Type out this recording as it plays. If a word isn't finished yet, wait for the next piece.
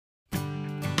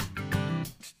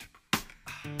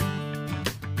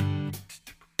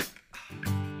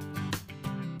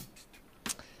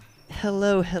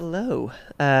Hello, hello.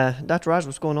 Dr. Raj,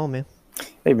 what's going on, man?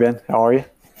 Hey Ben, how are you?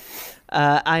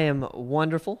 I am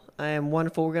wonderful. I am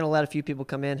wonderful. We're going to let a few people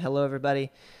come in. Hello, everybody.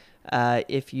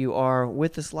 If you are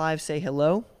with us live, say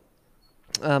hello.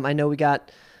 I know we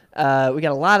got a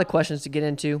lot of questions to get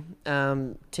into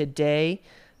today.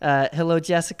 Hello,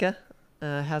 Jessica.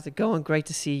 How's it going? Great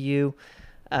to see you.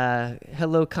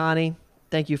 Hello, Connie.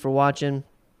 Thank you for watching.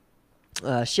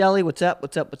 Shelly, what's up?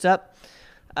 What's up? What's up?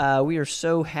 We are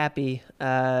so happy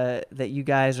that you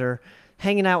guys are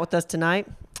hanging out with us tonight.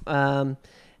 Um,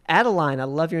 Adeline, I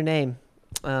love your name.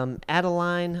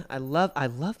 Adeline, I love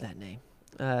that name.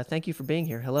 Thank you for being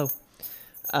here. Hello.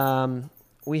 Um,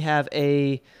 we have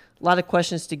a lot of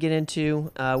questions to get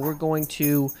into. We're going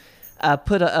to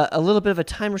put a little bit of a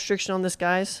time restriction on this,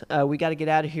 guys. We got to get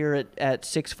out of here at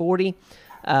 6:40.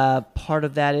 Part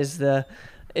of that is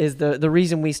the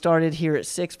reason we started here at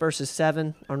 6 versus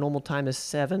 7. Our normal time is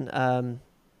 7.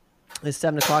 Is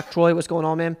 7 o'clock. Troy, what's going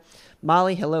on, man?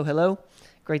 Molly, hello, hello.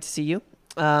 Great to see you.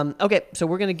 Okay, so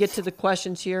we're going to get to the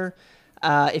questions here.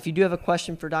 If you do have a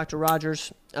question for Dr.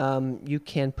 Rogers, you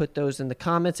can put those in the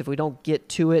comments. If we don't get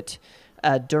to it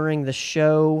during the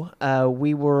show,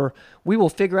 we will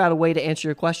figure out a way to answer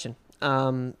your question.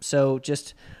 So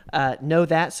just know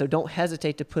that. So don't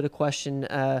hesitate to put a question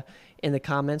in the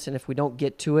comments. And if we don't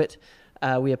get to it,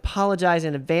 we apologize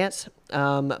in advance,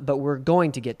 but we're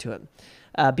going to get to it.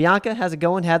 Bianca, how's it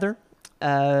going? Heather,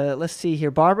 let's see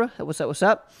here. Barbara, what's up? What's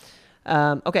up?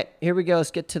 Okay, here we go.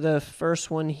 Let's get to the first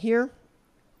one here.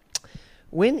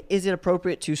 When is it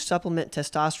appropriate to supplement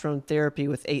testosterone therapy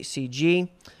with HCG?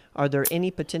 Are there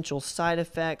any potential side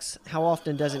effects? How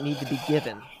often does it need to be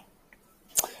given?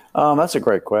 That's a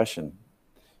great question,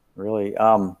 really.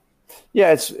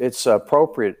 Yeah, it's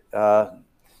appropriate.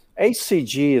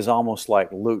 HCG is almost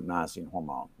like luteinizing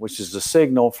hormone, which is the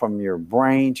signal from your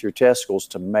brain to your testicles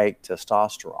to make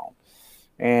testosterone.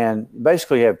 And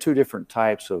basically, you have two different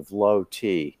types of low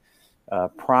T.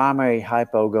 Primary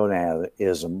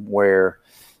hypogonadism, where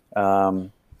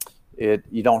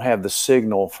you don't have the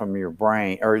signal from your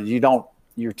brain, or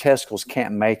your testicles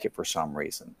can't make it for some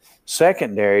reason.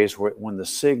 Secondary is when the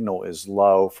signal is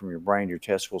low from your brain to your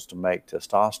testicles to make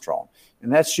testosterone.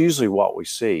 And that's usually what we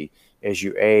see. As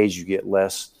you age, you get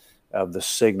less of the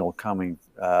signal coming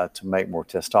to make more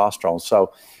testosterone.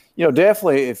 So,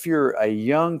 definitely if you're a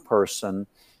young person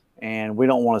and we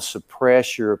don't want to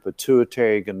suppress your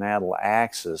pituitary gonadal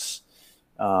axis,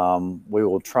 we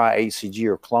will try HCG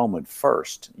or Clomid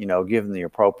first, given the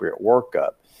appropriate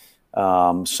workup.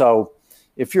 So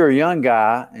if you're a young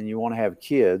guy and you want to have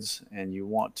kids and you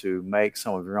want to make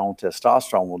some of your own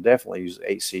testosterone, we'll definitely use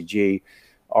HCG,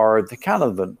 or the kind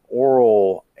of an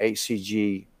oral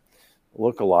HCG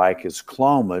lookalike is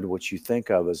Clomid, which you think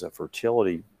of as a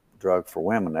fertility drug for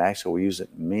women. Actually, we use it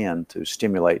in men to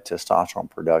stimulate testosterone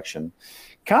production,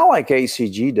 kind of like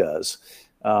HCG does.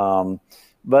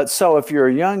 But so if you're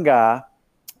a young guy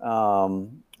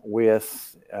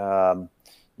with,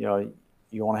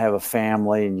 you want to have a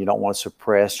family and you don't want to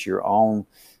suppress your own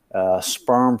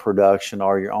sperm production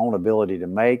or your own ability to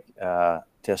make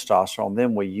testosterone,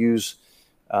 then we use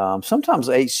sometimes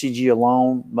HCG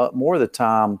alone, but more of the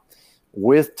time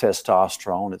with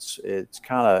testosterone. It's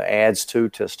kind of adds to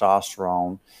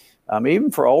testosterone.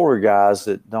 Even for older guys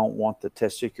that don't want the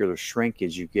testicular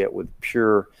shrinkage you get with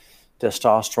pure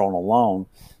testosterone alone.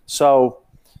 So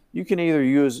you can either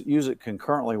use it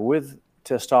concurrently with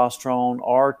testosterone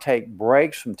or take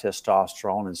breaks from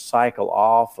testosterone and cycle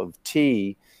off of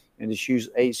T and just use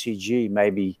HCG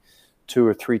maybe 2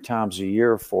 or 3 times a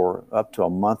year for up to a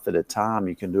month at a time.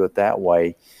 You can do it that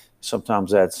way.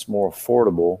 Sometimes that's more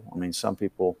affordable. I mean, some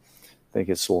people think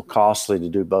it's a little costly to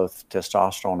do both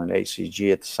testosterone and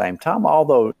HCG at the same time,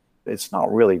 although it's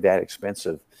not really that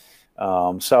expensive.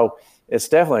 So it's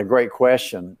definitely a great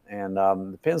question,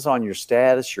 and depends on your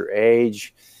status, your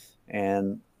age,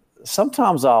 and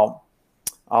sometimes I'll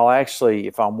actually,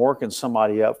 if I'm working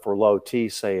somebody up for low T,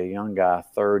 say a young guy,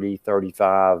 30,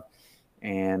 35,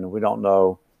 and we don't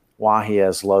know why he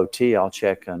has low T, I'll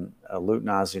check a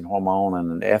luteinizing hormone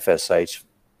and an FSH,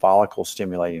 follicle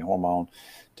stimulating hormone,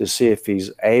 to see if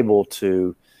he's able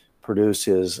to produce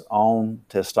his own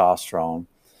testosterone.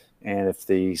 And if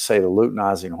the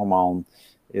luteinizing hormone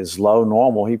is low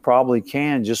normal, he probably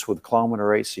can just with Clomid or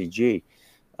HCG.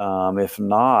 If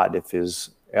not, if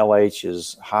his LH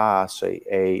is high, say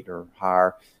 8 or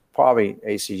higher, probably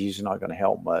HCG is not going to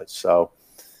help much. So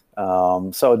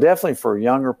definitely for a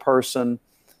younger person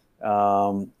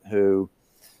who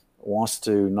wants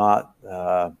to not,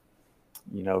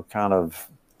 kind of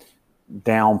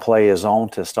downplay his own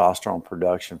testosterone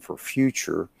production for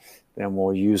future, then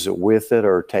we'll use it with it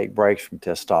or take breaks from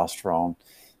testosterone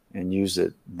and use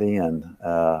it then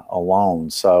alone.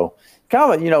 So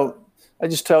kind of, it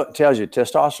just tells you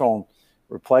testosterone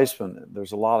replacement,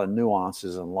 there's a lot of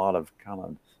nuances and a lot of kind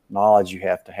of knowledge you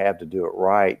have to do it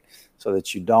right so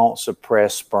that you don't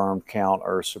suppress sperm count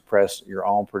or suppress your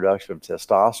own production of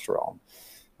testosterone.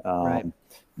 Right.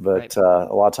 But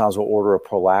a lot of times we'll order a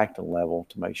prolactin level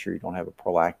to make sure you don't have a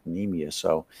prolactinemia.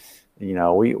 So,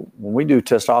 when we do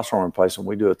testosterone replacement,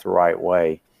 we do it the right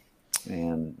way.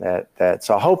 And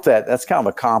so I hope that's kind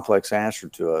of a complex answer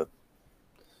to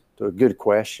a good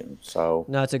question. So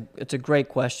no, it's a great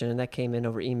question, and that came in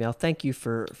over email. Thank you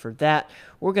for that.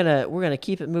 We're gonna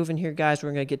keep it moving here, guys.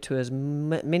 We're gonna get to as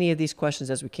many of these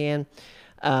questions as we can.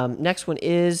 Next one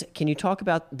is, can you talk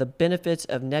about the benefits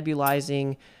of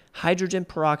nebulizing hydrogen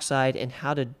peroxide and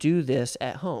how to do this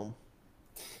at home?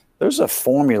 There's a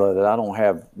formula that I don't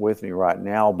have with me right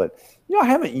now, but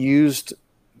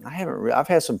I've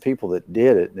had some people that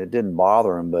did it and it didn't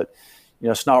bother them, but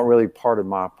it's not really part of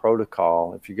my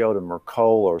protocol. If you go to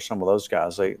Mercola or some of those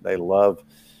guys, they love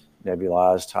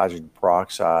nebulized hydrogen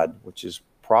peroxide, which is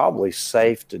probably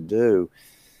safe to do.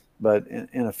 But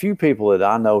in a few people that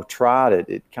I know tried it,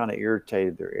 it kind of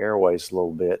irritated their airways a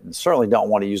little bit, and certainly don't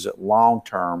want to use it long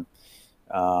term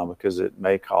because it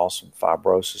may cause some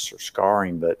fibrosis or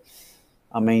scarring. But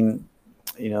I mean,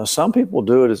 some people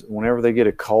do it whenever they get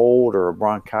a cold or a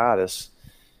bronchitis,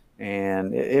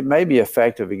 and it may be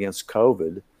effective against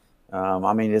COVID.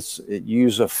 It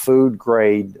use a food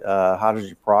grade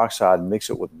hydrogen peroxide and mix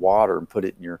it with water and put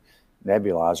it in your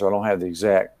nebulizer. I don't have the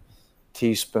exact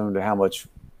teaspoon to how much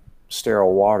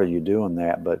sterile water you do in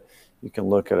that, but you can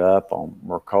look it up on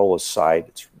Mercola's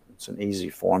site. It's an easy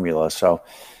formula. So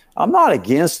I'm not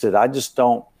against it. I just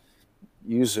don't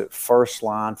use it first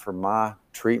line for my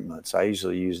treatments. I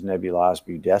usually use nebulized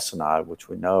budesonide, which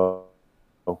we know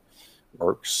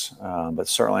works, but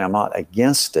certainly I'm not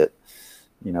against it.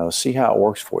 See how it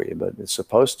works for you, but it's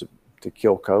supposed to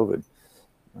kill COVID.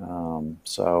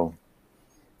 So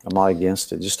I'm not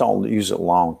against it. Just don't use it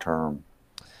long term.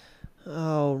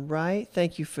 All right.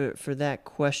 Thank you for that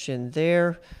question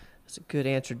there. That's a good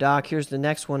answer, Doc. Here's the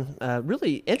next one.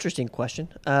 Really interesting question.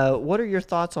 What are your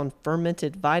thoughts on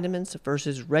fermented vitamins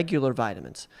versus regular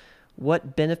vitamins?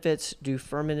 What benefits do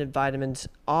fermented vitamins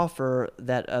offer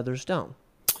that others don't?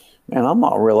 Man, I'm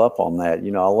not real up on that.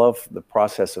 I love the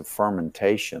process of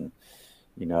fermentation,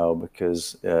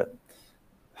 because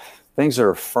things that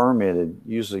are fermented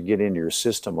usually get into your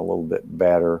system a little bit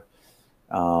better.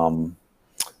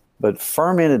 But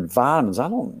fermented vitamins, I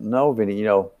don't know of any,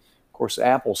 of course,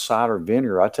 apple cider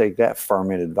vinegar, I take that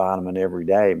fermented vitamin every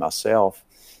day myself.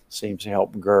 Seems to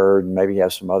help GERD and maybe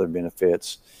have some other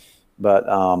benefits. But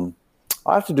I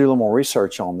have to do a little more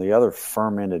research on the other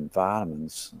fermented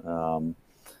vitamins.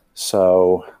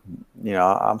 So,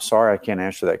 I'm sorry I can't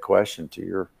answer that question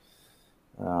to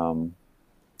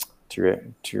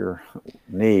your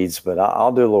needs, but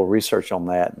I'll do a little research on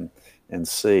that and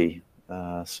see.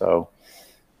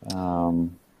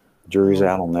 Jury's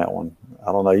out on that one.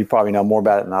 I don't know. You probably know more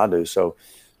about it than I do, so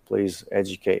please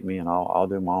educate me, and I'll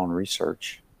do my own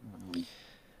research.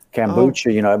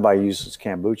 Kombucha, everybody uses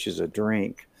kombucha as a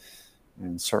drink,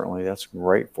 and certainly that's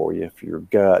great for you for your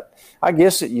gut. I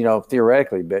guess it,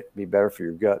 theoretically be better for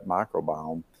your gut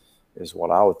microbiome is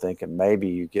what I would think, and maybe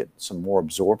you get some more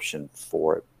absorption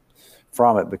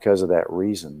from it because of that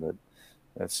reason. But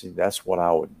that's what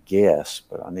I would guess,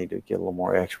 but I need to get a little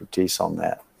more expertise on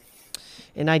that.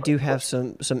 And I do have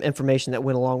some information that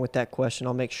went along with that question.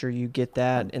 I'll make sure you get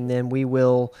that, and then we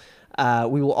will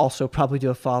also probably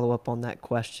do a follow-up on that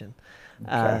question.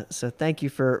 Okay. So thank you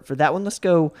for that one. Let's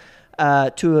go to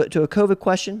a COVID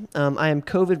question. I am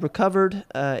COVID recovered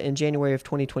in January of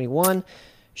 2021.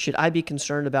 Should I be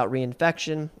concerned about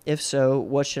reinfection? If so,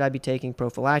 what should I be taking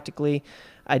prophylactically?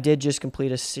 I did just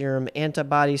complete a serum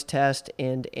antibodies test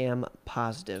and am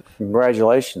positive.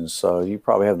 Congratulations. So you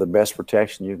probably have the best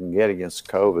protection you can get against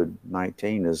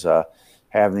COVID-19 is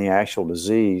having the actual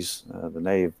disease, the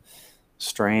native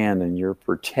strand, and you're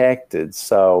protected.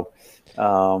 So,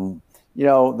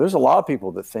 there's a lot of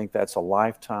people that think that's a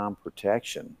lifetime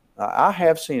protection. I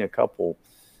have seen a couple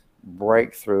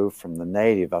breakthrough from the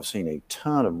native. I've seen a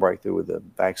ton of breakthrough with the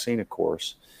vaccine, of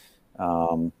course.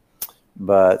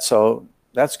 But so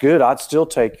that's good. I'd still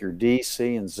take your D,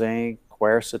 C, and zinc,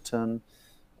 quercetin,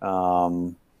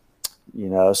 so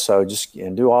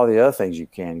and do all the other things you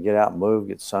can. Get out and move,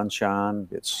 get sunshine,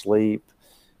 get sleep.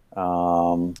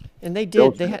 And they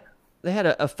did. They had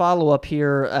a follow-up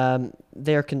here.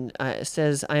 It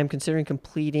says, I am considering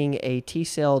completing a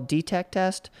T-cell detect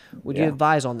test. Would you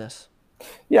advise on this?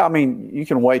 Yeah, I mean, you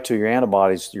can wait till your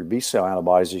antibodies, your B cell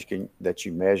antibodies that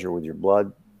you measure with your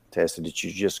blood tested that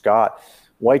you just got.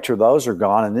 Wait till those are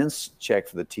gone, and then check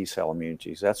for the T cell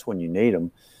immunities. That's when you need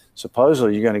them.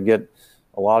 Supposedly, you're going to get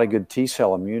a lot of good T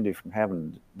cell immunity from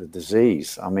having the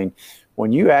disease. I mean,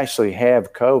 when you actually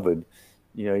have COVID,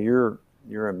 your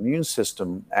immune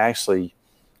system actually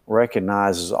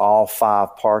recognizes all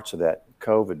 5 parts of that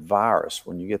COVID virus.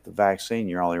 When you get the vaccine,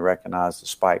 you only recognize the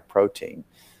spike protein.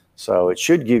 So it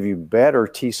should give you better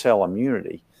T cell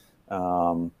immunity,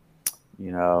 because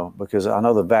I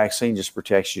know the vaccine just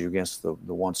protects you against the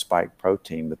one spike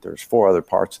protein, but there's 4 other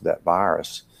parts of that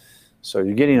virus. So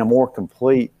you're getting a more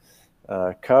complete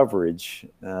coverage,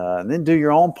 and then do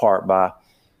your own part by,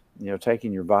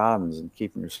 taking your vitamins and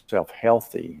keeping yourself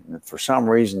healthy. And if for some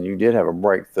reason you did have a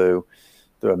breakthrough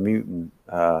through a mutant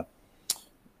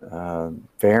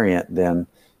variant, then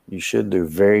you should do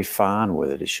very fine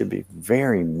with it. It should be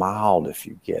very mild if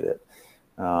you get it.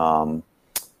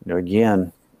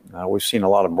 Again, we've seen a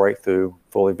lot of breakthrough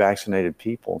fully vaccinated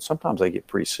people, and sometimes they get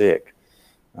pretty sick.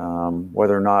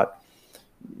 Whether or not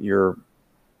you're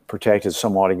protected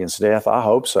somewhat against death, I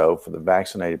hope so for the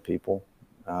vaccinated people.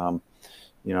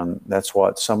 That's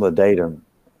what some of the data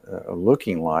are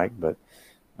looking like, but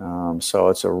so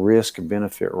it's a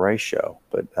risk-benefit ratio.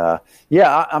 But I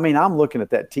mean, I'm looking at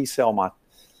that T cell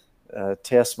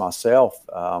test myself,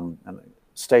 and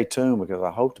stay tuned because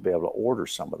I hope to be able to order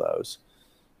some of those.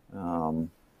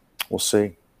 We'll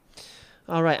see.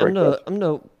 All right, I'm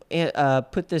gonna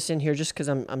put this in here just because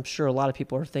I'm sure a lot of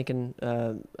people are thinking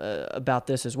about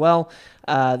this as well.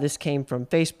 This came from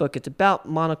Facebook. It's about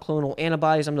monoclonal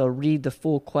antibodies. I'm gonna read the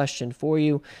full question for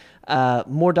you.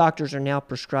 More doctors are now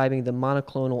prescribing the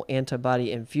monoclonal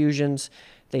antibody infusions.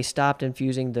 They stopped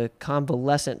infusing the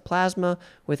convalescent plasma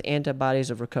with antibodies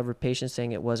of recovered patients,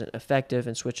 saying it wasn't effective,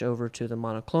 and switch over to the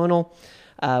monoclonal,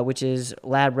 which is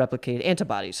lab-replicated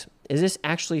antibodies. Is this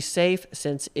actually safe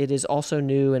since it is also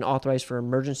new and authorized for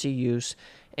emergency use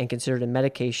and considered a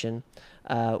medication?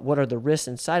 What are the risks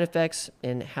and side effects,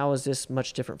 and how is this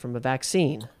much different from a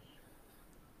vaccine?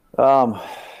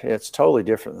 It's totally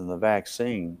different than the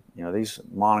vaccine. These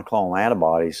monoclonal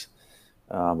antibodies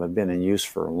have been in use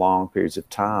for long periods of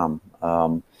time.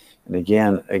 And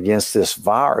again, against this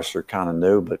virus, they're kind of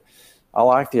new, but I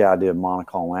like the idea of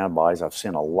monoclonal antibodies. I've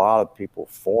sent a lot of people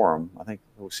for them. I think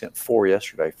we sent 4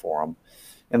 yesterday for them,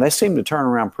 and they seem to turn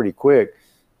around pretty quick.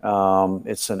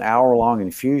 It's an hour-long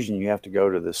infusion. You have to go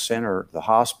to the center, the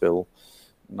hospital,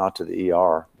 not to the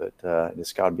ER, but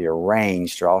it's got to be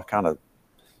arranged, or all kind of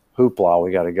hoopla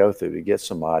we got to go through to get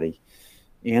somebody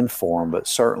in for them. But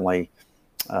certainly,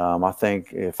 I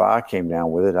think if I came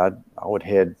down with it, I would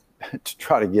head to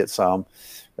try to get some.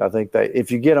 I think that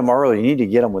if you get them early, you need to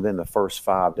get them within the first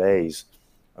 5 days,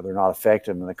 or they're not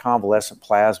effective. And the convalescent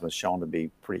plasma is shown to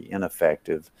be pretty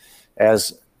ineffective,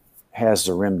 as has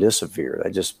the remdesivir.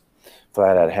 They just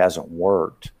flat out hasn't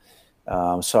worked.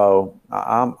 So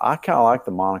I kind of like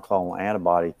the monoclonal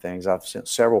antibody things. I've sent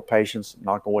several patients,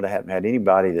 knock on wood, I haven't had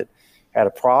anybody that had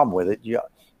a problem with it.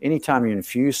 Anytime you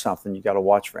infuse something, you got to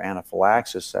watch for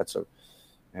anaphylaxis.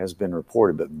 Has been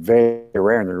reported, but very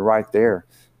rare, and they're right there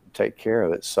to take care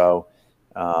of it. So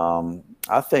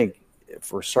I think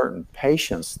for certain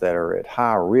patients that are at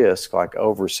high risk, like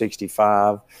over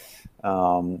 65,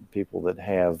 people that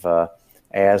have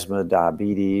asthma,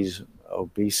 diabetes,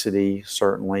 obesity,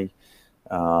 certainly,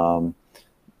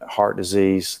 heart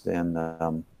disease,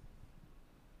 then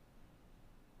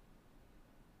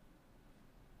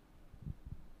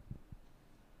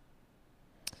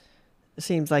It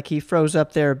seems like he froze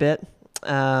up there a bit.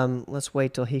 Let's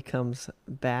wait till he comes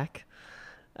back.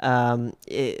 Is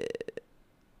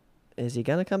he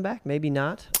going to come back? Maybe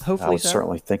not. Hopefully I would so.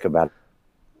 certainly think about it.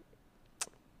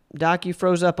 Doc, you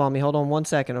froze up on me. Hold on 1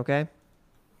 second, okay?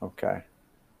 Okay.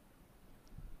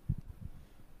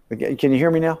 Can you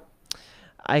hear me now?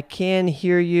 I can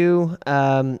hear you.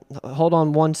 Hold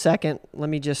on 1 second. Let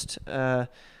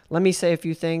me say a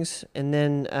few things, and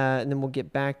then we'll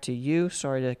get back to you.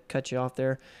 Sorry to cut you off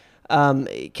there.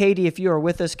 Katie, if you are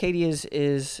with us, Katie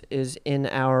is in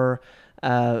our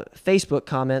Facebook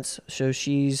comments. So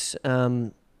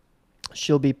she'll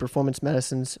be Performance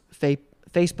Medicine's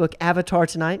Facebook avatar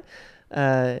tonight.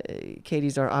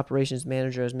 Katie's our operations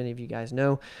manager, as many of you guys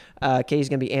know. Katie's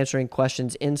going to be answering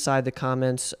questions inside the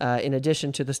comments, in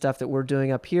addition to the stuff that we're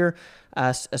doing up here,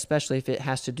 especially if it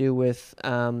has to do with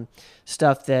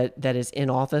stuff that is in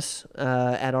office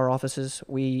at our offices.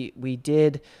 We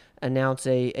did announce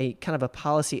a kind of a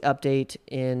policy update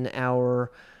in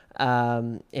our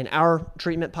in our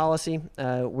treatment policy.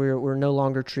 We're no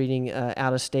longer treating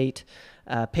out-of-state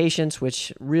patients,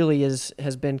 which really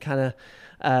has been kind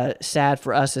of sad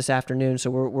for us this afternoon. So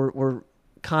we're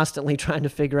constantly trying to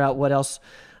figure out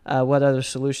what other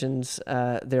solutions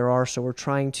there are. So we're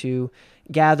trying to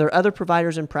gather other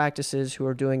providers and practices who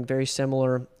are doing very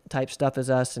similar type stuff as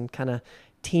us and kind of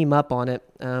team up on it.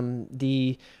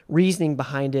 The reasoning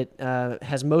behind it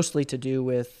has mostly to do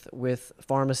with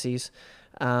pharmacies.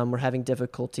 We're having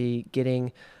difficulty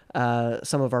getting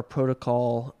some of our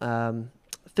protocol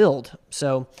filled.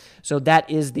 So that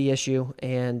is the issue,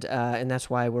 and that's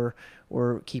why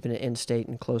we're keeping it in state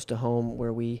and close to home,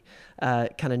 where we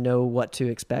kind of know what to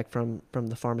expect from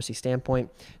the pharmacy standpoint.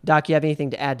 Doc, you have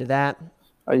anything to add to that?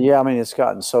 Yeah, I mean, it's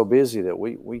gotten so busy that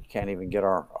we can't even get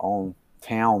our own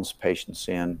town's patients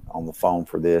in on the phone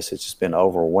for this. It's just been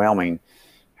overwhelming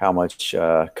how much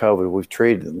COVID we've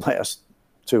treated in the last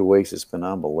 2 weeks. It's been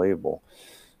unbelievable.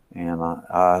 And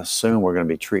I assume we're going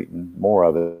to be treating more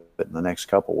of it in the next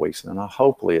couple of weeks. And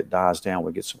hopefully it dies down.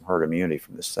 We get some herd immunity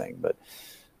from this thing. But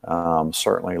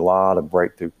certainly a lot of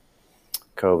breakthrough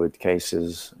COVID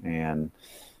cases. And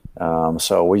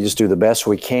so we just do the best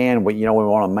we can. We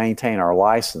want to maintain our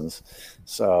license.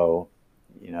 So,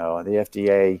 the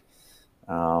FDA,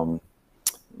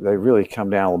 they really come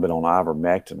down a little bit on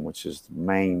ivermectin, which is the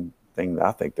main thing that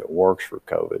I think that works for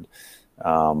COVID.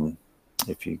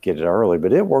 If you get it early,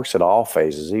 but it works at all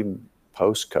phases, even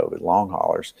post-COVID, long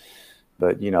haulers.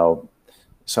 But,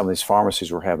 some of these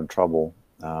pharmacies were having trouble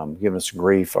giving us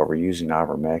grief over using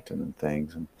ivermectin and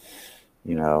things. And,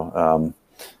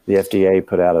 the FDA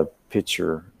put out a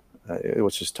picture,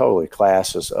 which is totally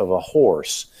classist, of a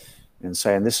horse and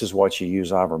saying, this is what you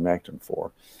use ivermectin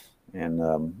for. And,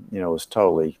 it was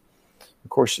totally, of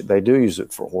course, they do use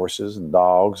it for horses and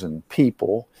dogs and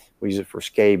people. We use it for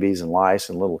scabies and lice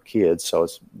and little kids. So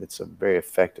it's a very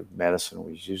effective medicine.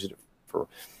 We use it for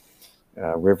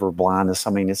river blindness.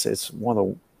 I mean, it's one of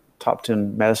the top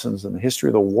 10 medicines in the history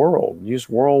of the world, used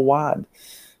worldwide.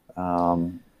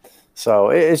 So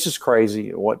it's just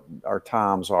crazy what our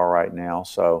times are right now.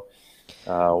 So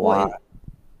why?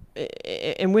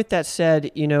 And with that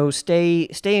said, stay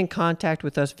in contact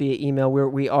with us via email.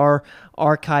 We are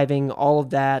archiving all of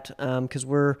that because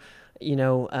we're,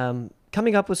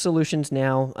 coming up with solutions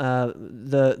now.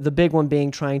 The big one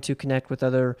being trying to connect with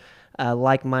other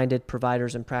like-minded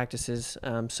providers and practices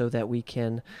so that we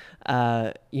can,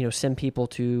 send people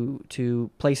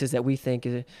to places that we think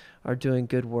are doing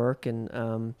good work,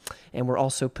 and we're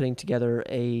also putting together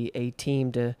a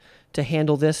team to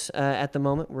handle this at the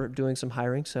moment. We're doing some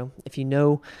hiring, so if you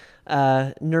know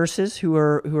nurses who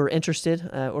are interested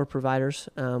or providers,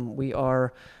 we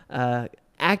are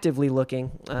actively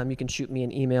looking. You can shoot me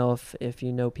an email if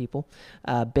you know people.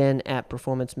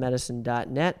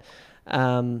 Ben@performancemedicine.net.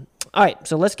 All right,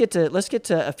 so let's get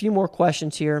to a few more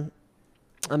questions here.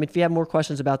 If you have more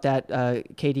questions about that,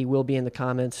 Katie will be in the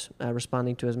comments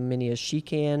responding to as many as she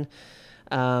can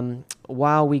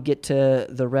while we get to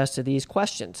the rest of these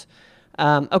questions.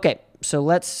 Okay, so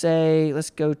let's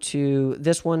go to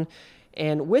this one.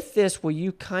 And with this, will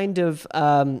you kind of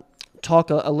talk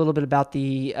a little bit about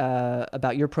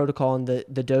about your protocol and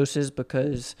the doses,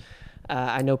 because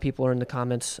I know people are in the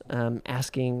comments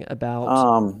asking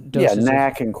about doses. Yeah,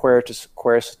 NAC and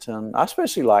quercetin. I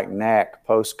especially like NAC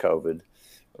post-COVID,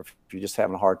 or if you're just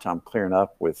having a hard time clearing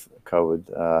up with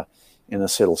COVID,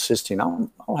 N-acetylcysteine. I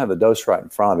don't have the dose right in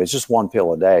front of me. It's just one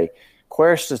pill a day.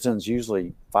 Quercetin is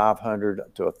usually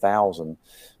 500 to 1,000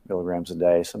 milligrams a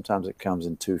day. Sometimes it comes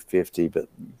in 250, but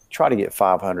try to get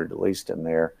 500 at least in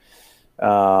there.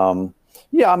 I'm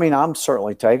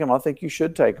certainly taking them. I think you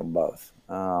should take them both.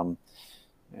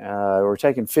 We're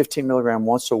taking 15 milligram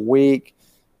once a week.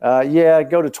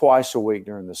 Go to twice a week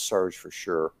during the surge for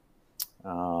sure.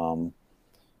 And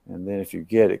then if you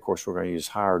get it, of course, we're going to use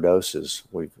higher doses.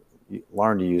 We've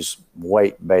learned to use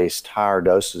weight-based higher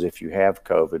doses if you have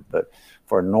COVID, but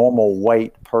for a normal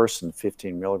weight person,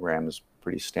 15 milligram is a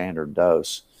pretty standard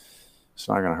dose. It's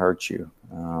not going to hurt you.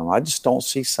 I just don't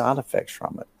see side effects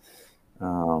from it.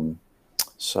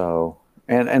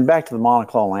 And back to the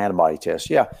monoclonal antibody test.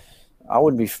 Yeah, I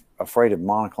wouldn't be afraid of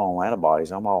monoclonal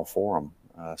antibodies. I'm all for them.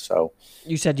 So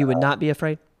you said you would not be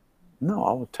afraid? No,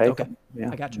 I would take them.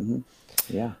 Yeah, I got you. Mm-hmm.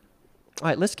 Yeah. All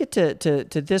right, let's get to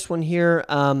this one here,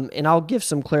 and I'll give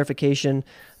some clarification.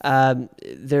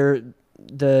 The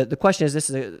question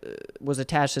is, was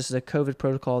attached. This is a COVID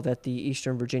protocol that the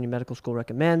Eastern Virginia Medical School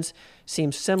recommends.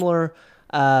 Seems similar,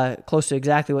 close to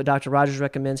exactly what Dr. Rogers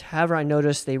recommends. However, I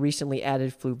noticed they recently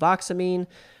added fluvoxamine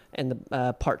And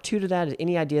the part 2 to that is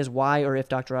any ideas why or if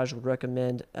Dr. Raj would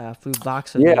recommend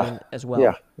fluvoxamine as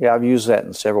well? Yeah. I've used that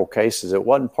in several cases. It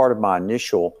wasn't part of my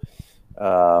initial,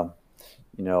 uh,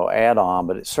 add-on,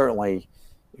 but it certainly,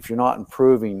 if you're not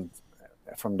improving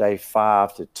from day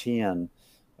 5 to 10,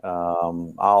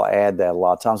 I'll add that a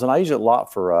lot of times, and I use it a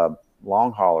lot for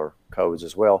long hauler codes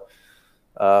as well.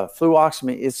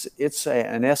 Fluvoxamine, it's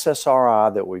an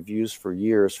SSRI that we've used for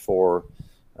years for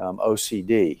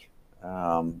OCD,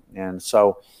 and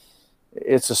so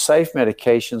it's a safe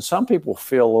medication. Some people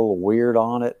feel a little weird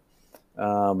on it,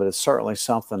 but it's certainly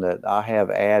something that I have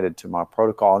added to my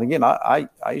protocol. And again, I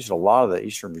used a lot of the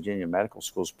Eastern Virginia Medical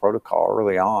School's protocol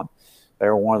early on. They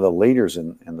were one of the leaders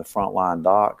in the frontline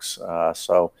docs,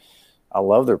 so I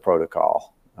love their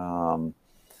protocol. Dr.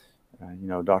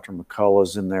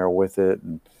 McCullough's in there with it,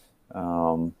 and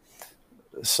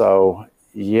so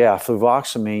yeah,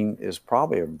 fluvoxamine is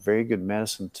probably a very good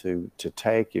medicine to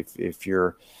take if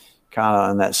you're kind of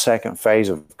in that second phase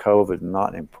of COVID and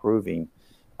not improving.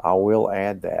 I will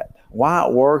add that. Why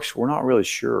it works, we're not really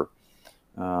sure.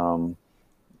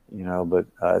 But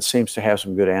it seems to have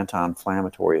some good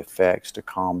anti-inflammatory effects to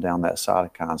calm down that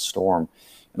cytokine storm.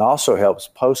 And also helps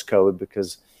post-COVID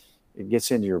because it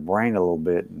gets into your brain a little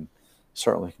bit and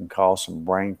certainly can cause some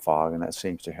brain fog, and that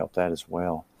seems to help that as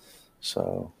well.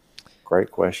 So,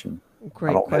 great question.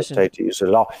 Great I don't question. hesitate to use it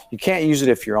at all. You can't use it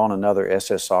if you're on another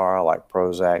SSRI like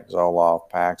Prozac, Zoloft,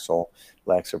 Paxil,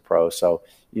 Lexapro. So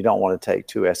you don't want to take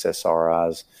 2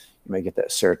 SSRIs. You may get that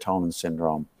serotonin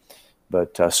syndrome.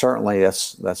 But certainly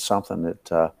that's something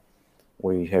that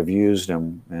we have used,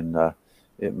 and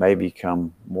it may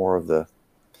become more of the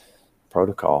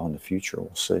protocol in the future.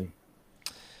 We'll see.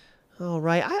 All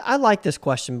right. I like this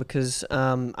question because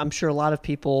I'm sure a lot of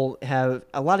people know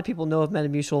of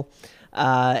Metamucil.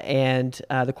 And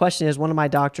the question is, one of my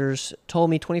doctors told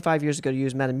me 25 years ago to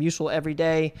use Metamucil every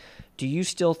day. Do you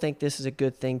still think this is a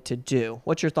good thing to do?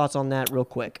 What's your thoughts on that real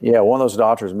quick? Yeah, one of those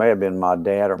doctors may have been my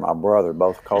dad or my brother,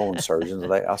 both colon surgeons.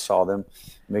 I saw them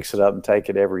mix it up and take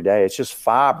it every day. It's just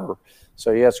fiber. So,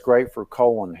 yeah, it's great for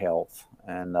colon health.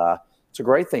 And it's a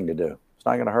great thing to do. It's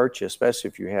not going to hurt you, especially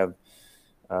if you have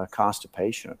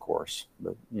constipation, of course.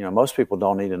 But, most people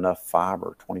don't eat enough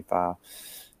fiber. 25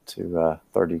 to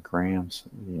 30 grams,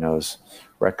 is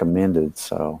recommended.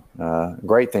 So,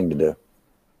 great thing to do.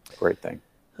 Great thing.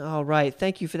 All right.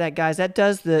 Thank you for that, guys. That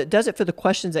does it for the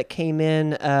questions that came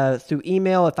in through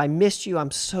email. If I missed you, I'm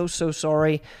so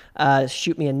sorry.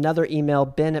 Shoot me another email,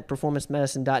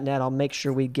 ben@performancemedicine.net. I'll make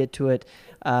sure we get to it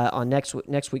on next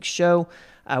week's show.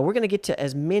 We're going to get to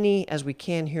as many as we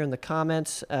can here in the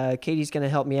comments. Katie's going to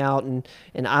help me out, and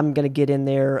I'm going to get in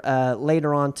there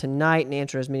later on tonight and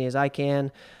answer as many as I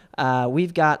can.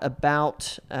 We've got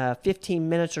about 15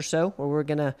 minutes or so where we're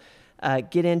going to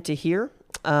get into here.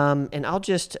 And I'll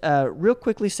just real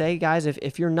quickly say, guys,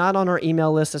 if you're not on our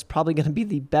email list, that's probably going to be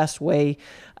the best way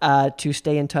to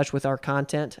stay in touch with our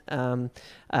content.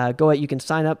 You can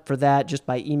sign up for that just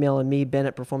by emailing me,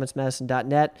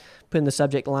 ben@performancemedicine.net. Put in the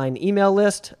subject line email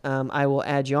list. I will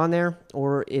add you on there,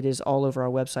 or it is all over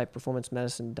our website,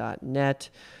 performancemedicine.net.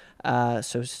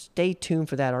 So stay tuned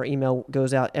for that. Our email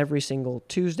goes out every single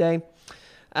Tuesday.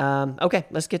 Okay,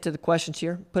 let's get to the questions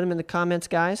here. Put them in the comments,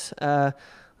 guys.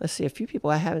 Let's see, a few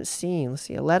people I haven't seen. Let's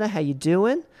see, Aletta, how you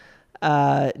doing?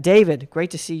 David,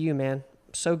 great to see you, man.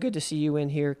 So good to see you in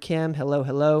here. Kim,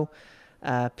 hello.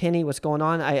 Penny, what's going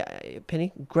on?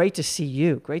 Penny, great to see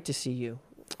you.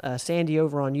 Sandy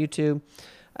over on YouTube.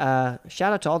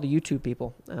 Shout out to all the YouTube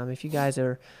people. If you guys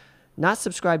are not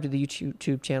subscribed to the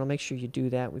YouTube channel, make sure you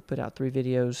do that. We put out 3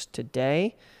 videos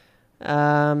today.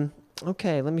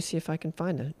 Okay, let me see if I can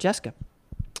find it. Jessica.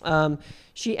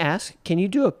 She asks, can you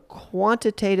do a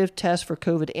quantitative test for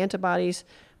COVID antibodies,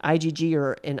 IgG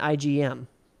or an IgM?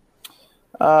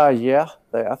 Yeah,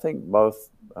 I think both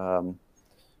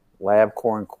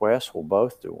LabCorp and Quest will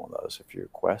both do one of those if you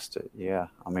request it. Yeah,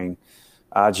 I mean,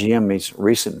 IgM means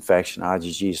recent infection.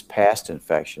 IgG is past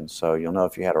infection, so you'll know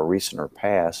if you had a recent or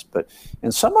past.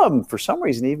 And some of them, for some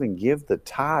reason, even give the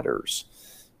titers,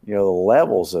 the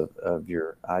levels of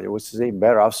your, which is even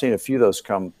better. I've seen a few of those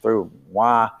come through.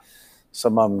 Why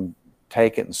some of them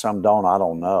take it and some don't, I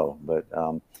don't know. But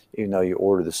even though you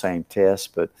order the same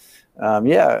test, but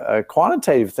a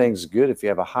quantitative thing is good. If you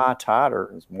have a high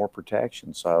titer, it's more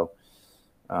protection. So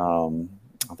I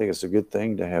think it's a good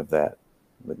thing to have that.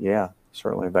 But yeah,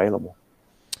 certainly available.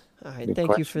 All right,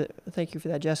 thank you for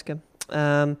that, Jessica.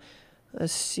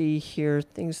 Let's see here,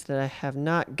 things that I have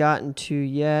not gotten to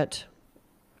yet.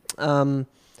 I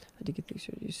did get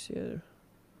these.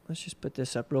 let's just put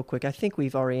this up real quick. I think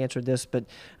we've already answered this, but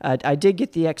I did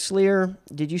get the Xlear.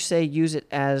 Did you say use it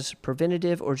as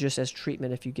preventative or just as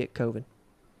treatment if you get COVID?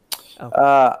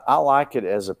 Oh. I like it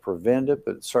as a preventative,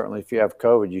 but certainly if you have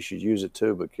COVID, you should use it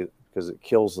too because it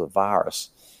kills the virus.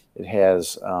 It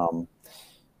has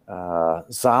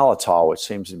xylitol, which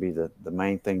seems to be the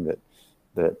main thing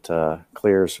that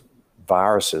clears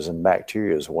viruses and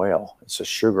bacteria as well. It's a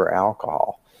sugar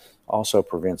alcohol. Also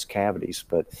prevents cavities.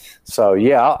 But so,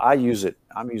 yeah, I use it.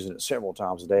 I'm using it several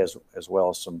times a day as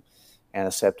well as some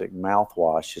antiseptic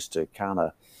mouthwash just to kind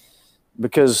of,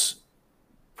 because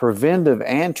preventive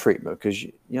and treatment, because,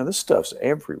 this stuff's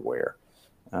everywhere,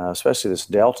 especially this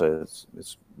Delta. It's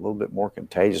a little bit more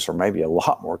contagious, or maybe a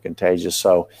lot more contagious.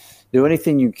 So do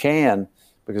anything you can,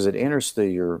 because it enters through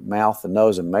your mouth and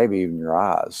nose and maybe even your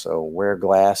eyes. So wear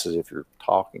glasses if you're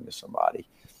talking to somebody.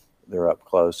 They're up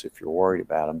close if you're worried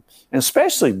about them. And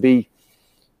especially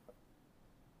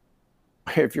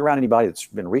if you're around anybody that's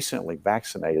been recently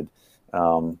vaccinated,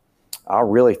 I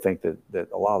really think that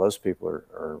a lot of those people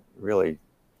are really,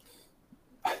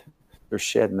 they're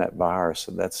shedding that virus.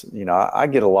 And that's, I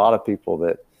get a lot of people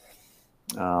that,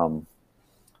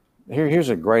 here's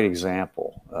a great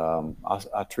example.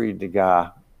 I treated a guy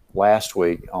last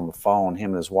week on the phone.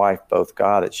 Him and his wife both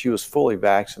got it. She was fully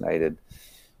vaccinated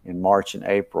in March and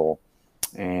April,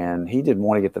 and he didn't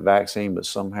want to get the vaccine, but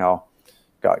somehow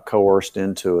got coerced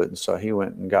into it. And so he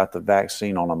went and got the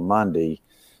vaccine on a Monday,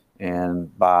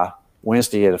 and by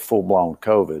Wednesday he had a full-blown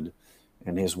COVID,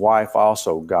 and his wife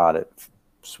also got it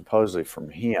supposedly from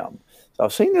him. So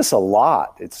I've seen this a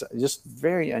lot. It's just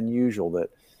very unusual that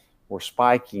we're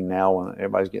spiking now when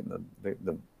everybody's getting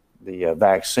the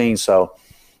vaccine. So,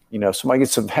 if somebody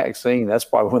gets a vaccine, that's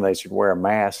probably when they should wear a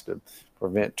mask to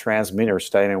prevent transmitting or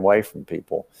staying away from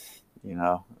people. We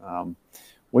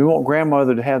want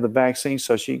grandmother to have the vaccine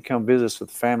so she can come visit us with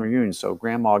the family reunion. So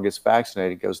grandma gets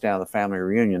vaccinated, goes down to the family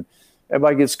reunion.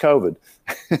 Everybody gets COVID.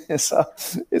 So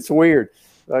it's weird.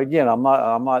 Again, I'm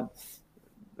not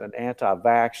an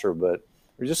anti-vaxxer, but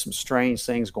there's just some strange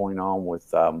things going on with,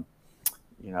 the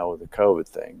COVID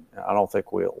thing. I don't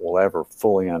think we'll ever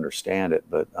fully understand it,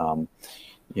 but,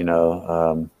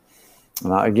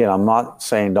 again, I'm not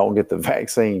saying don't get the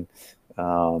vaccine,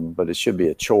 but it should be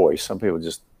a choice. Some people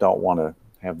just don't want to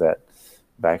have that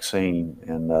vaccine,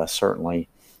 and certainly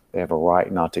they have a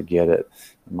right not to get it.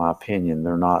 In my opinion,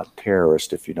 they're not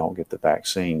terrorists if you don't get the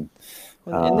vaccine.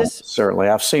 Well, certainly,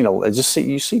 I've seen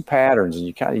you see patterns, and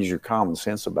you kind of use your common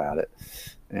sense about it,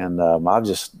 and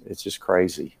it's just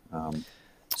crazy.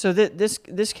 So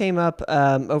this came up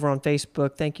over on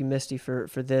Facebook. Thank you, Misty, for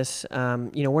this.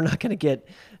 We're not going to get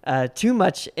too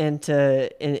much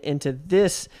into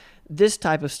this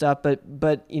type of stuff, but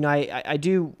I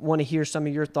do want to hear some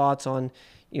of your thoughts on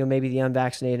maybe the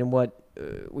unvaccinated and what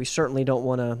we certainly don't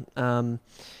want to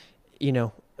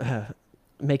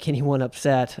make anyone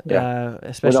upset. Yeah.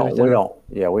 Especially we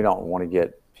don't want to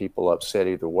get people upset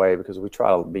either way, because we try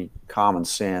to be common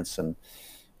sense. And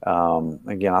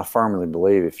again, I firmly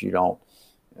believe if you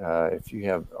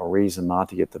have a reason not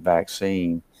to get the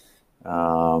vaccine,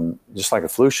 just like a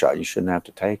flu shot, you shouldn't have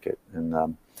to take it.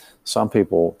 And some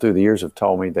people through the years have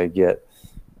told me they get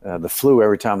the flu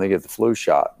every time they get the flu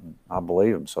shot. And I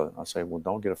believe them. So I say, well,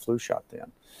 don't get a flu shot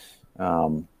then.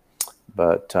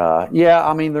 But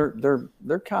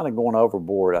they're kind of going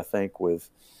overboard, I think, with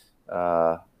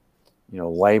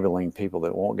labeling people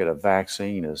that won't get a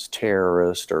vaccine as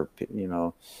terrorists, or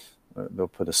they'll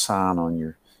put a sign on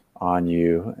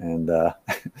you. And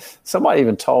somebody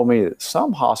even told me that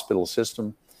some hospital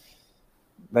system,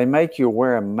 they make you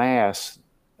wear a mask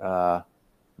that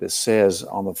says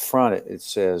on the front, it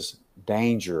says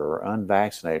danger or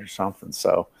unvaccinated or something.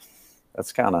 So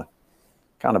that's kind of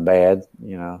bad,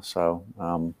 So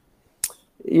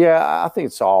I think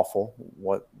it's awful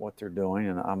what they're doing,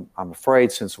 and I'm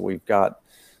afraid, since we've got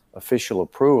official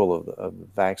approval of the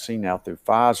vaccine now through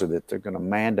Pfizer, that they're going to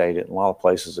mandate it in a lot of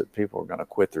places that people are going to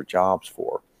quit their jobs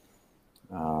for.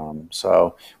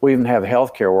 So we even have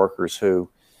healthcare workers who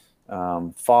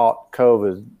fought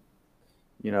COVID,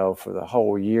 for the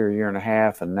whole year and a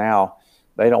half, and now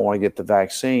they don't want to get the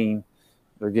vaccine.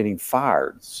 They're getting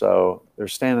fired. So they're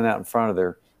standing out in front of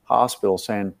their hospital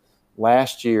saying,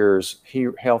 last year's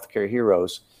healthcare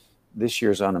heroes, this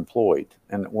year's unemployed.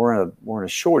 And we're in a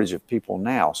shortage of people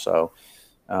now. So,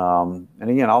 and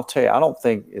again, I'll tell you, I don't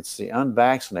think it's the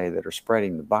unvaccinated that are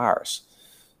spreading the virus.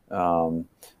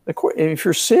 If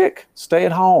you're sick, stay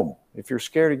at home. If you're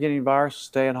scared of getting virus,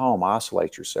 stay at home,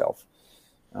 isolate yourself.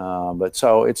 But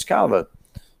so it's kind of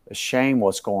a shame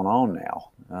what's going on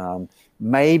now.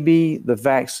 Maybe the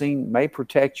vaccine may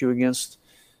protect you against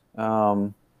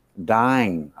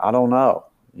dying. I don't know.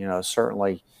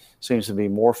 Certainly seems to be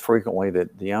more frequently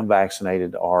that the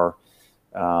unvaccinated are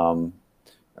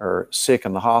sick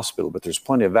in the hospital, but there's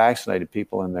plenty of vaccinated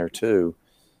people in there too.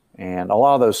 And a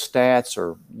lot of those stats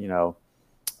are,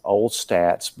 old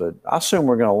stats, but I assume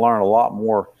we're going to learn a lot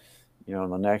more, in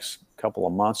the next couple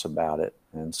of months about it.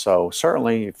 And so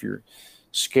certainly if you're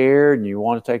scared and you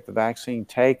want to take the vaccine,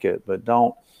 take it, but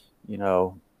don't,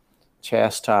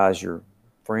 chastise your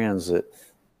friends that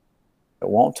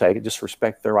won't take it. Just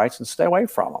respect their rights and stay away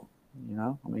from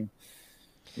them. I mean,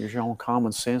 use your own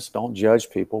common sense. Don't judge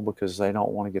people because they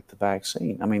don't want to get the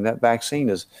vaccine. I mean, that vaccine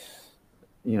is,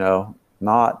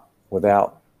 not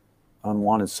without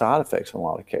unwanted side effects in a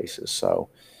lot of cases. So,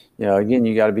 again,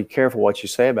 you got to be careful what you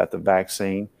say about the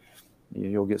vaccine.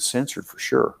 You'll get censored for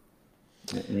sure.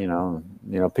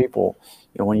 People,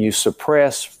 when you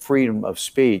suppress freedom of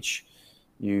speech,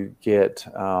 you get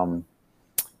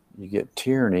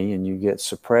tyranny and you get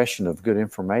suppression of good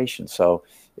information. So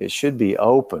it should be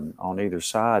open on either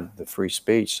side, the free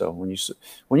speech. So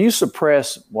when you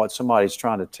suppress what somebody's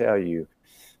trying to tell you,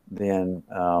 then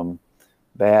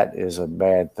that is a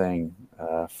bad thing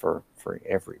for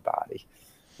everybody,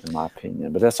 in my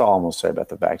opinion. But that's all I'm going to say about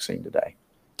the vaccine today.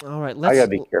 All right, I got to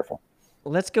be careful.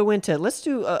 Let's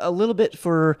do a little bit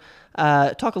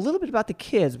talk a little bit about the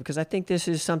kids, because I think this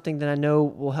is something that I know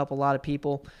will help a lot of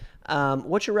people.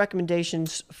 What's your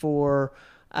recommendations for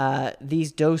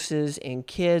these doses in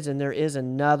kids? And there is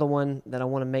another one that I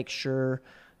want to make sure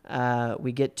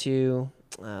we get to.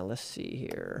 Let's see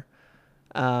here.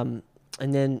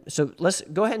 And then, so let's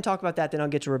go ahead and talk about that. Then I'll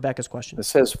get to Rebecca's question. It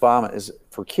says vomit is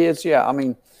for kids. Yeah, I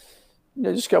mean,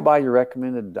 just go by your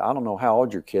recommended. I don't know how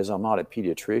old your kids. I'm not a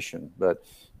pediatrician, but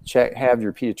have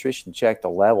your pediatrician check the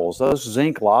levels. Those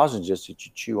zinc lozenges that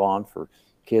you chew on for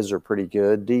kids are pretty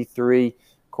good. D3,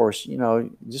 of course,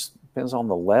 it just depends on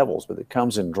the levels, but it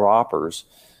comes in droppers.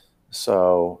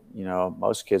 So,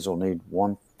 most kids will need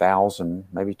 1,000,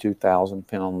 maybe 2,000,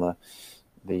 depending on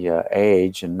the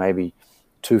age, and maybe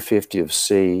 250 of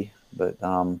C. But,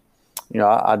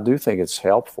 I do think it's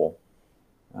helpful.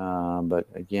 But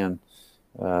again,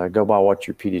 go by what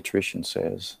your pediatrician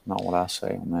says, not what I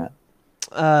say on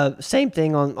that. Same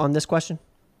thing on this question?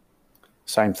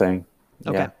 Same thing.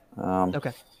 Okay. Yeah.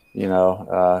 Okay.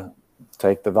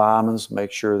 Take the vitamins,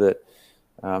 make sure that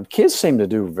kids seem to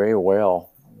do very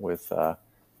well with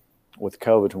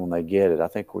COVID when they get it. I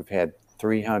think we've had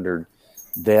 300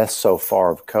 deaths so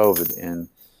far of COVID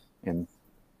in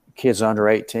kids under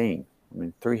 18. I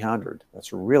mean, 300.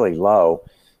 That's really low.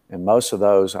 And most of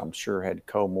those, I'm sure, had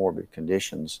comorbid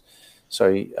conditions.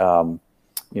 So,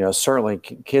 certainly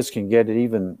kids can get it,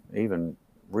 even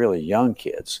really young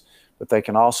kids, but they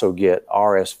can also get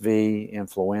RSV,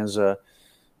 influenza.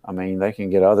 I mean, they can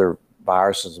get other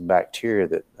viruses and bacteria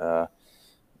that,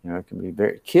 it can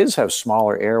be kids have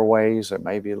smaller airways, that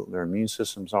maybe their immune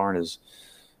systems aren't as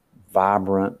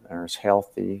vibrant or as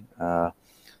healthy.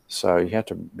 So you have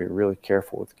to be really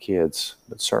careful with kids,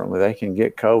 but certainly they can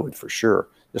get COVID for sure.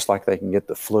 Just like they can get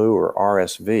the flu or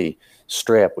RSV,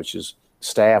 strep, which is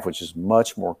staph, which is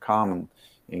much more common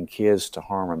in kids to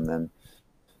harm them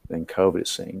than COVID, it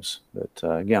seems. But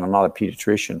again, I'm not a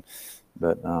pediatrician,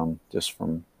 but just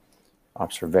from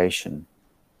observation.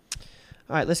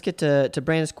 All right, let's get to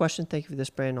Brandon's question. Thank you for this,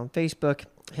 Brandon, on Facebook.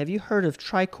 Have you heard of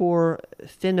Tricor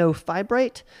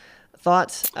fenofibrate?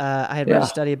 Thoughts? I had read a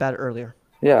study about it earlier.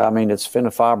 Yeah, I mean, it's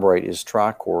fenofibrate is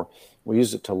Tricor. We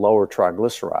use it to lower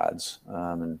triglycerides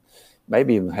and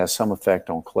maybe even has some effect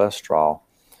on cholesterol.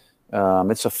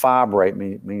 It's a fibrate,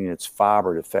 meaning it's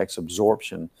fiber. It affects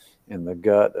absorption in the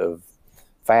gut of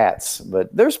fats.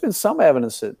 But there's been some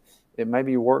evidence that it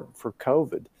maybe worked for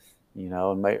COVID,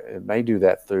 and it may do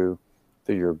that through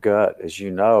your gut. As you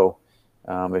know,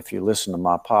 if you listen to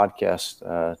my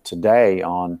podcast today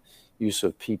on use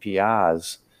of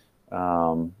PPIs,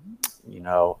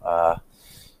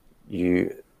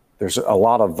 there's a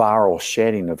lot of viral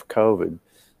shedding of COVID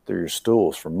through your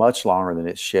stools for much longer than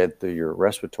it's shed through your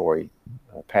respiratory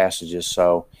passages.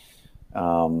 So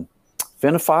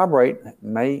fenofibrate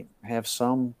may have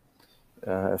some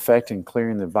effect in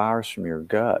clearing the virus from your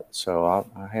gut. So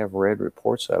I have read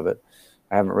reports of it.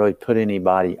 I haven't really put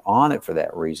anybody on it for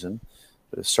that reason,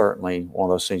 but it's certainly one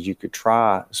of those things you could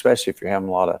try, especially if you're having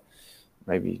a lot of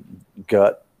maybe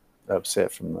gut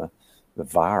upset from the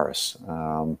virus.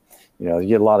 You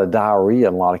get a lot of diarrhea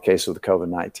in a lot of cases with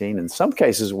COVID-19. In some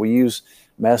cases, we use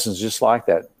medicines just like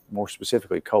that, more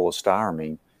specifically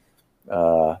cholestyramine,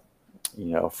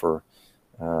 for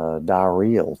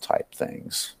diarrheal type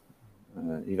things,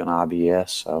 even IBS.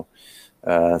 So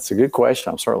it's a good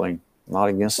question. I'm certainly not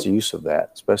against the use of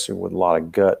that, especially with a lot of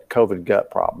COVID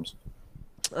gut problems.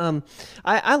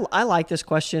 I like this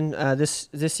question. This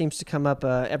seems to come up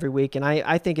every week, and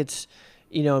I think it's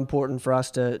important for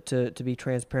us to be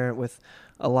transparent with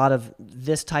a lot of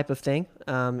this type of thing.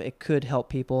 It could help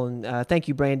people, and thank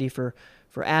you, Brandy, for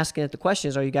asking it. The question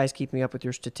is, are you guys keeping up with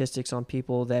your statistics on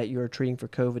people that you're treating for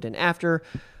COVID and after?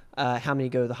 How many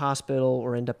go to the hospital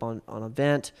or end up on a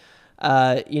vent?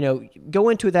 Go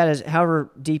into that as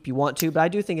however deep you want to, but I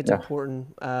do think it's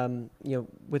important,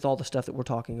 with all the stuff that we're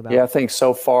talking about. Yeah, I think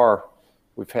so far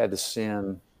we've had to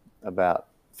send about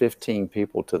 15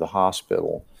 people to the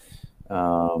hospital.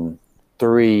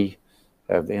 3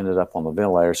 have ended up on the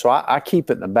ventilator. So I keep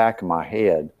it in the back of my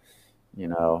head.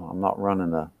 I'm not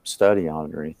running a study on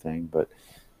it or anything, but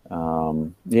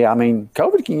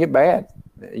COVID can get bad.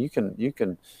 You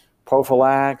can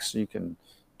prophylax, you can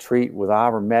treat with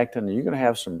ivermectin, and you're going to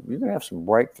have some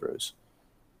breakthroughs,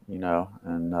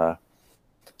 and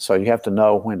so you have to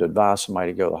know when to advise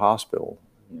somebody to go to the hospital,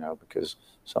 because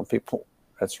some people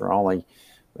that's their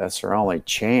only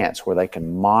chance where they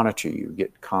can monitor you,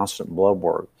 get constant blood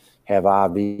work, have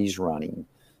IVs running,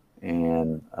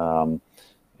 and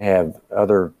have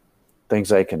other things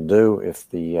they can do if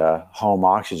the home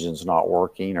oxygen's not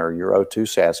working or your O2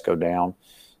 sats go down.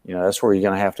 That's where you're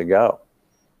going to have to go.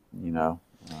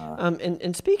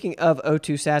 And speaking of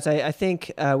O2 sats, I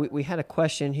think we had a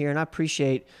question here, and I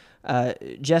appreciate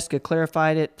Jessica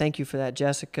clarified it. Thank you for that,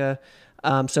 Jessica.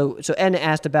 So Edna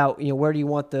asked about where do you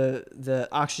want the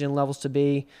oxygen levels to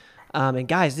be, and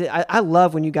guys, I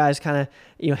love when you guys kind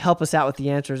of help us out with the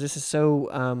answers. This is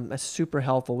that's super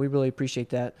helpful. We really appreciate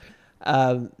that.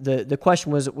 The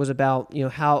question was about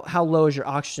how low is your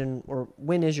oxygen, or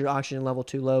when is your oxygen level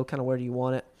too low? Kind of where do you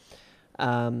want it?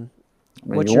 You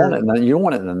don't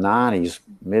want it in the 90s,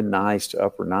 mid 90s to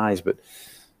upper 90s, but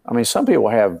some people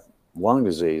have lung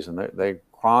disease and they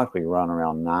chronically run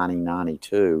around 90,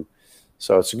 92.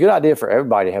 So it's a good idea for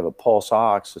everybody to have a pulse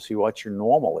ox to see what your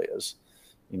normal is,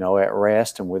 at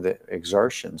rest and with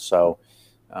exertion. So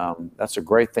that's a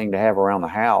great thing to have around the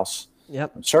house.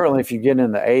 Yep. And certainly if you get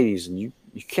in the 80s and you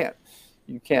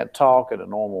can't talk at a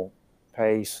normal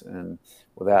pace and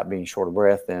without being short of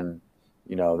breath, then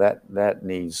that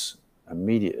needs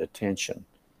immediate attention.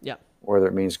 Yeah. Whether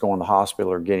it means going to the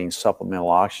hospital or getting supplemental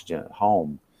oxygen at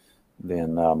home,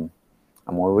 then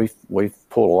we've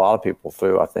pulled a lot of people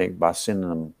through, I think, by sending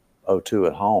them O2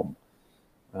 at home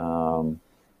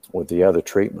with the other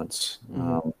treatments.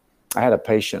 Mm-hmm. I had a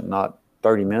patient not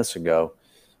 30 minutes ago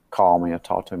call me. I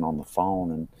talked to him on the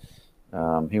phone,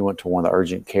 and he went to one of the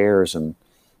urgent cares and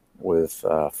with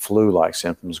flu-like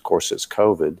symptoms. Of course, it's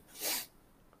COVID.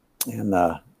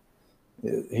 And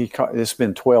it's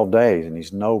been 12 days and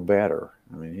he's no better.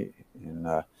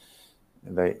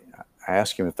 They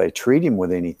asked him if they treat him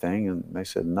with anything, and they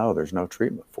said no, there's no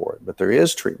treatment for it, but there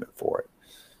is treatment for it.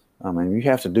 You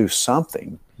have to do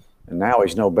something, and now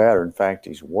he's no better. In fact,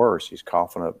 he's worse. He's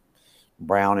coughing up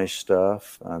brownish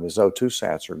stuff. His O2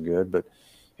 sats are good, but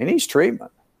he needs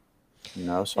treatment.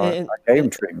 So I gave him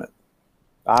treatment: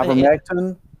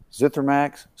 ivermectin,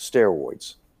 Zithromax,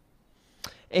 steroids.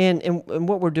 And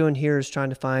what we're doing here is trying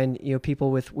to find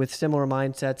people with similar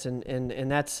mindsets,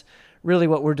 and that's really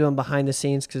what we're doing behind the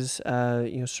scenes, because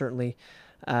certainly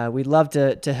we'd love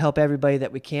to help everybody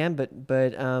that we can, but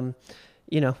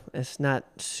it's not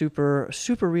super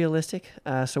realistic.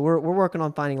 So we're working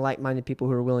on finding like-minded people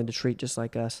who are willing to treat just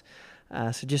like us.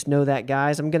 So just know that,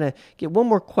 guys. I'm gonna get one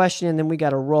more question, and then we got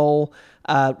to roll.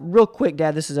 Real quick,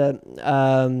 Dad. This is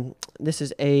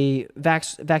a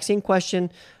vaccine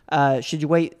question. Should you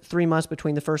wait 3 months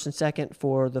between the first and second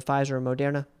for the Pfizer and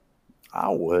Moderna? I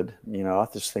would. I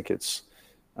just think it's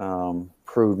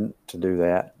prudent to do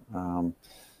that. A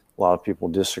lot of people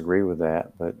disagree with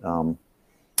that, but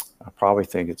I probably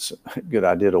think it's a good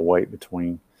idea to wait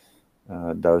between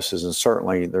doses. And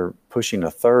certainly they're pushing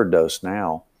a third dose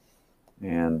now.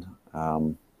 And,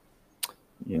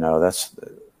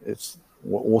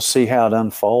 we'll see how it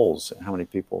unfolds and how many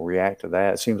people react to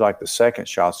that. It seems like the second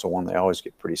shot's the one they always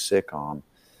get pretty sick on,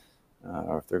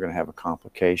 or if they're going to have a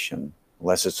complication,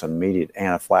 unless it's an immediate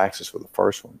anaphylaxis with the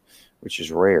first one, which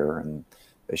is rare, and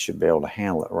they should be able to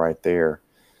handle it right there.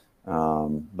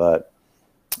 But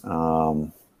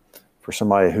for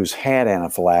somebody who's had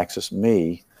anaphylaxis,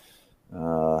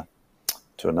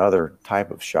 to another type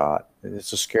of shot,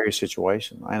 it's a scary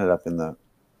situation. I ended up in the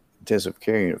intensive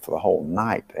care unit for the whole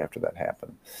night after that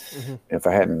happened. Mm-hmm. If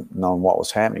I hadn't known what was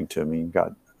happening to me and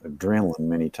got adrenaline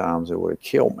many times, it would have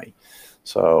killed me.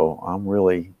 So I'm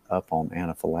really up on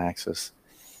anaphylaxis.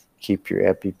 keep your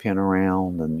EpiPen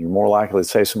around, and you're more likely to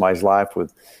save somebody's life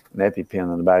with an EpiPen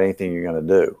than about anything you're going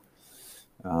to do.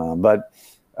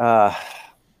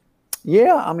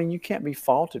 Yeah, I mean, you can't be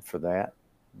faulted for that.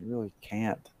 You really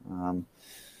can't.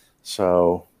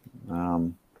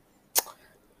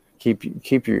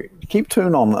 Keep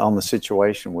tuned on the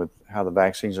situation with how the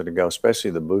vaccines are to go,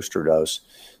 especially the booster dose.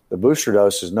 The booster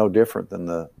dose is no different than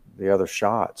the other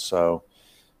shots. So,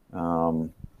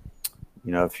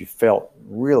 if you felt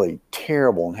really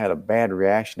terrible and had a bad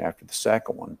reaction after the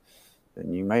second one,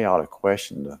 then you may ought to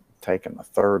question taking the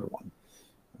third one.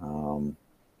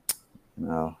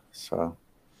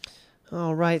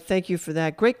 All right. Thank you for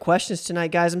that. Great questions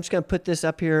tonight, guys. I'm just going to put this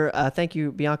up here. Thank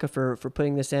you, Bianca, for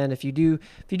putting this in. If you do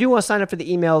want to sign up for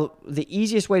the email, the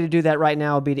easiest way to do that right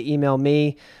now would be to email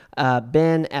me,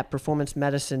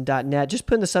 ben@performancemedicine.net. Just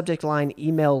put in the subject line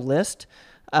email list.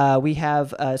 We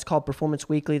have, it's called Performance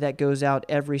Weekly, that goes out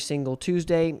every single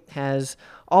Tuesday, has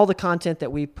all the content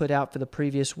that we put out for the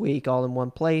previous week all in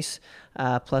one place,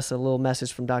 plus a little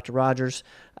message from Dr. Rogers.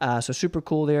 So super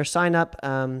cool there. Sign up.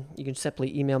 You can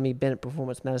simply email me,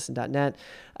 ben@performancemedicine.net.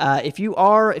 If you're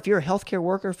a healthcare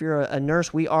worker, if you're a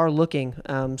nurse, we are looking.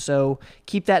 So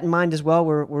keep that in mind as well.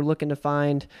 We're looking to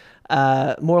find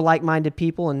more like-minded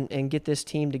people and get this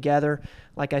team together.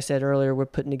 Like I said earlier, we're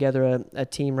putting together a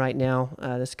team right now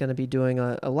that's going to be doing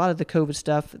a lot of the COVID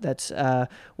stuff that's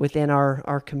within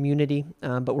our community,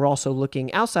 but we're also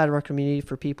looking outside of our community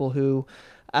for people who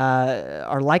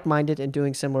are like-minded and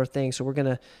doing similar things. So we're going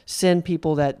to send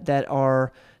people that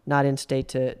are not in state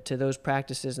to those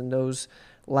practices and those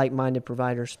like-minded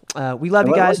providers. We love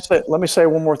you guys. Let me say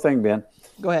one more thing, Ben.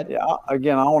 Go ahead. Yeah,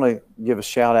 again, I want to give a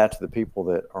shout out to the people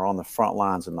that are on the front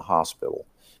lines in the hospital,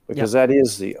 because that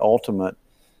is the ultimate,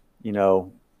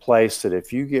 place that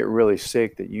if you get really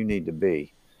sick that you need to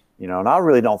be, and I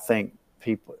really don't think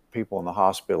people in the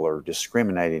hospital are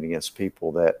discriminating against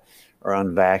people that are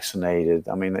unvaccinated.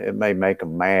 I mean, it may make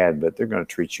them mad, but they're going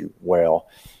to treat you well.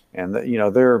 And,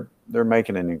 they're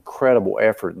making an incredible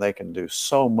effort, and they can do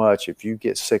so much if you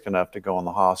get sick enough to go in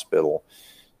the hospital.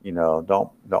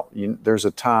 There's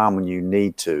a time when you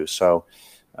need to. So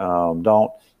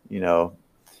don't,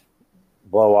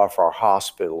 blow off our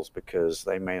hospitals because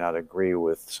they may not agree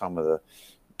with some of the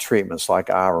treatments like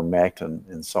ivermectin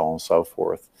and so on and so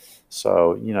forth.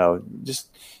 So,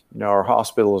 our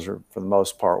hospitals are, for the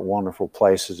most part, wonderful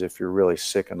places. If you're really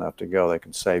sick enough to go, they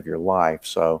can save your life.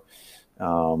 So,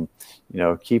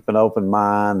 keep an open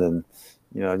mind and,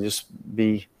 just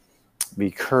be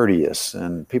courteous.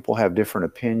 And people have different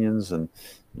opinions, and,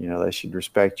 they should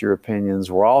respect your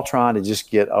opinions. We're all trying to just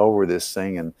get over this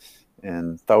thing and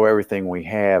throw everything we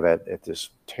have at this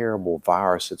terrible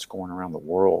virus that's going around the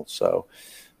world. So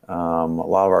a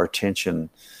lot of our attention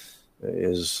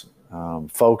is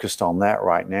focused on that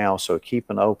right now. So keep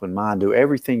an open mind. Do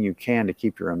everything you can to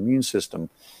keep your immune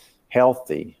system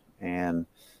healthy, and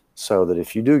so that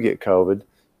if you do get COVID,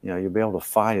 you'll be able to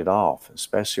fight it off,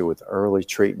 especially with early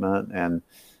treatment. And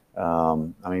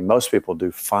most people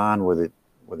do fine with it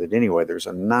anyway. There's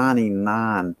a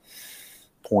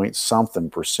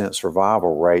 99-point-something%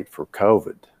 survival rate for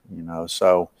COVID,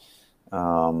 so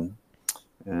and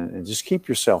just keep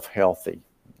yourself healthy.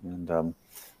 And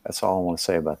that's all I want to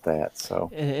say about that. So,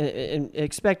 and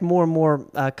expect more and more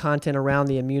content around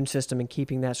the immune system and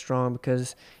keeping that strong,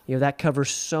 because that covers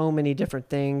so many different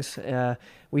things.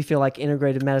 We feel like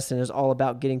integrated medicine is all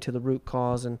about getting to the root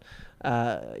cause, and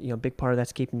a big part of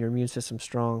that's keeping your immune system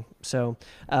strong. So,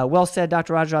 well said,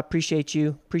 Dr. Roger. I appreciate you.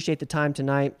 Appreciate the time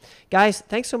tonight, guys.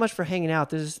 Thanks so much for hanging out.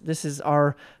 This is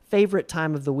our favorite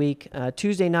time of the week.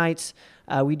 Tuesday nights,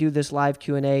 we do this live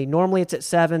Q&A. Normally it's at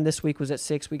 7. This week was at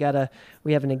 6. We have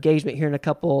an engagement here in a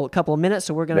couple of minutes,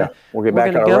 so we'll get back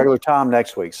at our regular time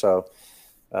next week. So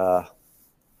we'll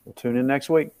tune in next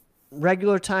week.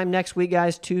 Regular time next week,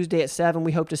 guys. Tuesday at 7.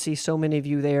 We hope to see so many of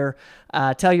you there.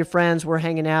 Tell your friends we're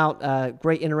hanging out.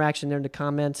 Great interaction there in the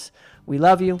comments. We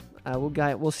love you.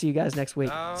 We'll see you guys next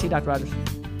week. See you, Dr. Rogers.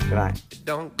 Good night.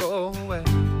 Don't go away.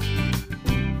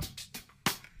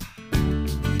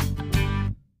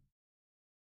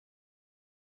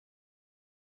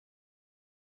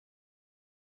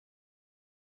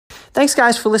 Thanks,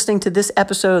 guys, for listening to this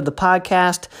episode of the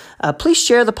podcast. Please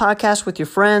share the podcast with your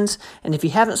friends. And if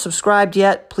you haven't subscribed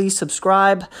yet, please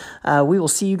subscribe. We will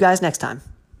see you guys next time.